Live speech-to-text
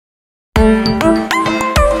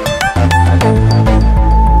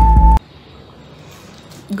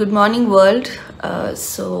Good morning world.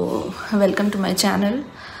 So welcome to my channel.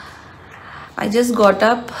 I just got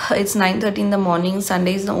up. It's 9:30 in the morning.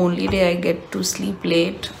 Sunday is the only day I get to sleep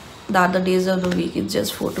late. The other days of the week it's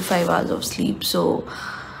just 4 to 5 hours of sleep. So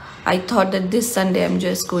I thought that this Sunday I'm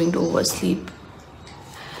just going to oversleep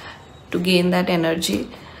to gain that energy.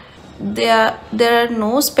 There are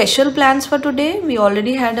no special plans for today. We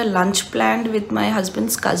already had a lunch planned with my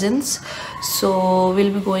husband's cousins, so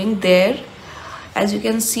we'll be going there. As you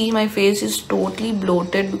can see, my face is totally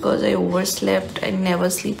bloated because I overslept. I never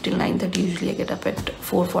sleep till 9:30. Usually I get up at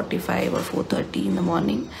 4:45 or 4:30 in the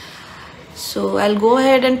morning. So I'll go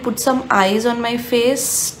ahead and put some eyes on my face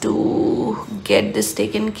to get this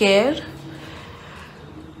taken care.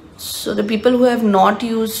 So the people who have not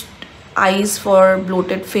used eyes for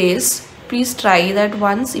bloated face, please try that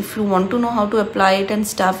once. If you want to know how to apply it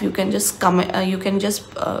and stuff, you can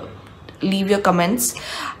just leave your comments.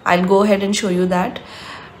 I'll go ahead and show you that.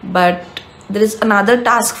 But there is another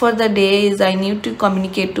task for the day. Is I need to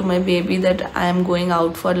communicate to my baby that I am going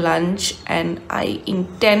out for lunch, and I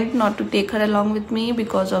intend not to take her along with me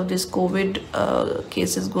because of this COVID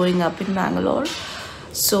cases going up in Bangalore.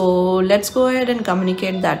 So let's go ahead and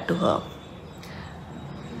communicate that to her.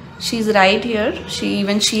 She's right here.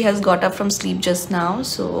 She has got up from sleep just now.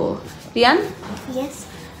 So Rian? Yes.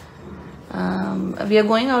 We are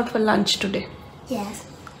going out for lunch today. Yes.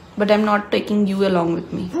 But I'm not taking you along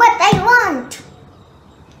with me. But I want.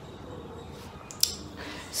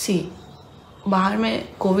 See, बाहर में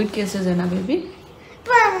Covid cases है ना baby.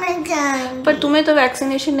 पर तुम्हें तो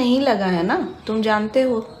vaccination नहीं लगा है ना, तुम जानते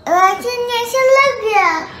हो. वैक्सीनेशन लग गया.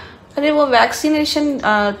 अरे वो वैक्सीनेशन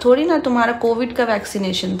थोड़ी ना तुम्हारा कोविड का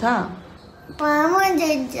वैक्सीनेशन था. पर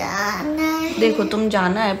मुझे जाना है. देखो तुम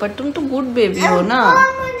जाना है, पर तुम तो गुड बेबी हो ना.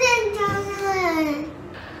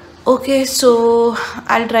 Okay, so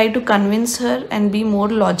I'll try to convince her and be more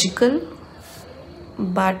logical,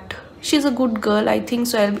 but she's a good girl. I think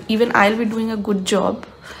so. I'll be doing a good job.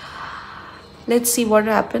 Let's see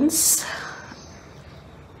what happens.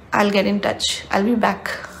 I'll get in touch. I'll be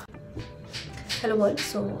back. Hello world.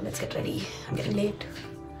 So let's get ready. I'm getting late.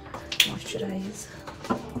 Moisturize.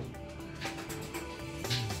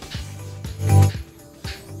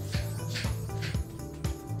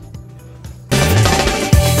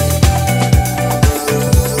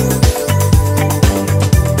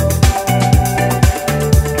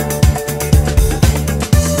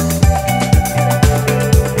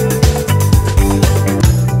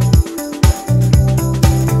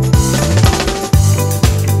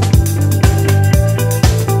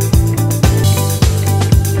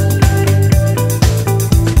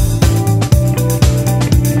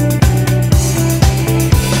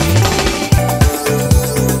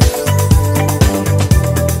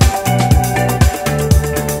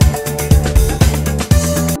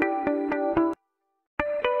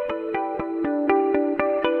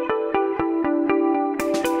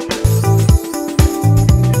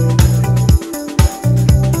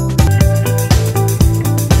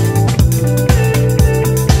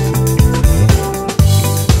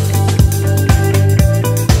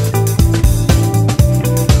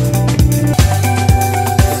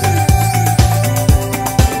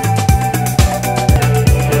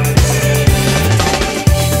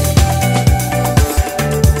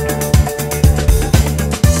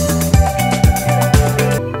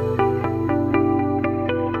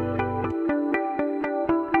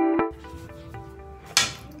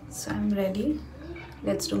 So I'm ready.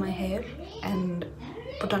 Let's do my hair and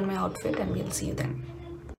put on my outfit, and we'll see you then.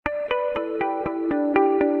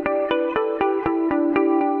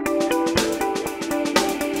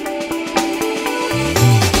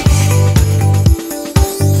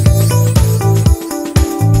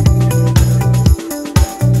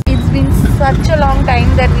 It's been such a long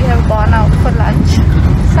time that we have gone out for lunch,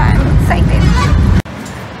 so I'm excited.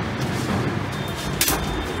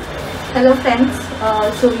 Hello friends,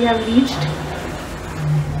 so we have reached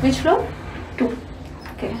which floor? 2.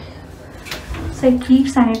 Okay. So I keep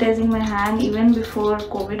sanitizing my hand. Even before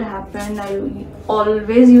COVID happened, I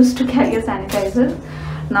always used to carry a sanitizer.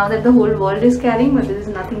 Now that the whole world is carrying, but this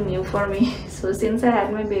is nothing new for me. So since I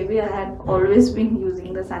had my baby, I had always been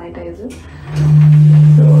using the sanitizer.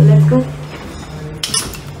 So let's go.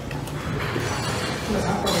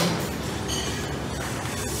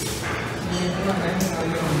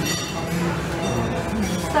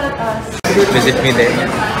 Visit me there.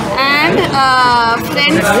 And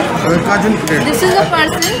friends, this is a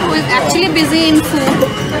person who is actually busy in food,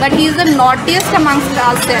 but he is the naughtiest amongst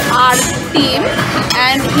us, our team,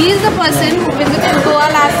 and he is the person who visited Goa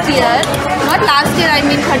last year, not last year, I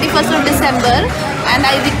mean 31st of December, and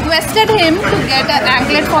I requested him to get an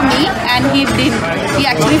anklet for me, and he didn't. He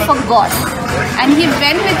actually forgot, and he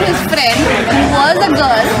went with his friend who was a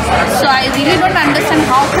girl. So I really don't understand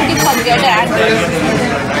how could he forget an anklet.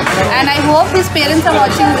 And I hope his parents are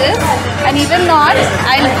watching this, and even not,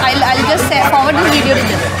 I'll just forward this video to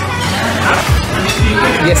them.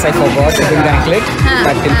 Yes, I forgot to bring the anklet,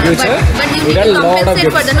 but in future you get a lot of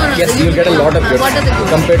gifts. Yes, you get a lot of gifts. What are the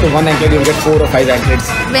gifts? Compared to one anklet, you get 4 or 5 anklets.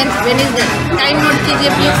 When is that? Time note कीजिए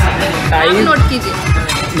please. Time note कीजिए.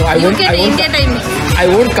 No, I won't. India time. I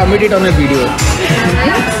won't commit it on a video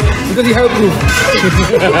because you have proof.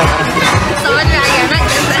 समझ में आ गया ना?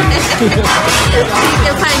 ठीक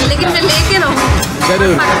है fine, लेकिन मैं लेके रहूँगी.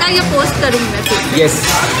 पक्का ये post करूँगी मैं फिर. Yes.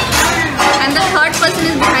 And the third person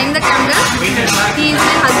is behind the camera. He is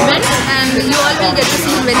my husband, and you all will get to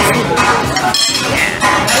see him very soon.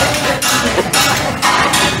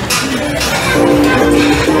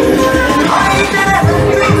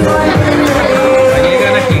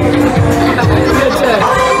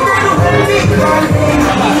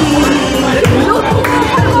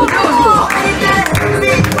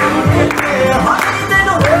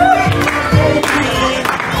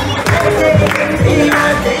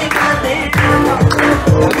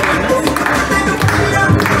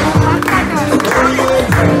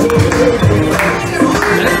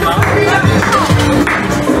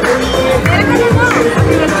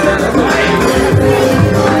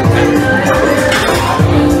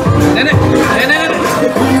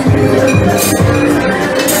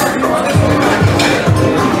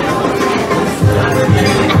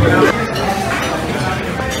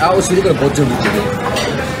 आओ शुरू करो, बहुत जल्दी.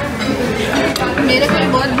 मेरे को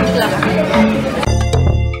बहुत भूख लगा.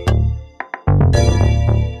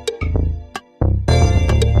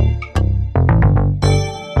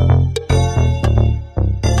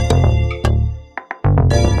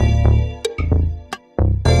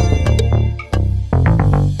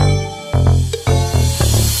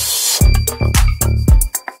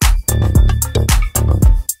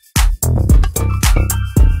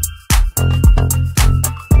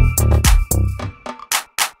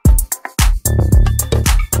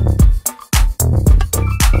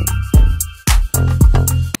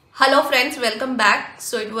 Hello friends, welcome back.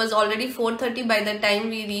 So it was already 4:30 by the time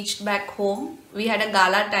we reached back home. We had a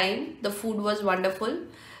gala time. The food was wonderful.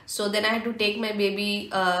 So then I had to take my baby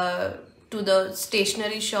to the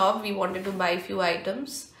stationery shop. We wanted to buy few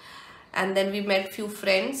items, and then we met few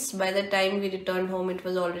friends. By the time we returned home, it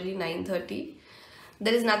was already 9:30.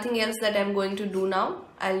 There is nothing else that I'm going to do now.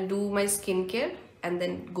 I'll do my skincare and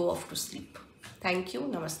then go off to sleep. Thank you.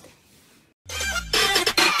 Namaste.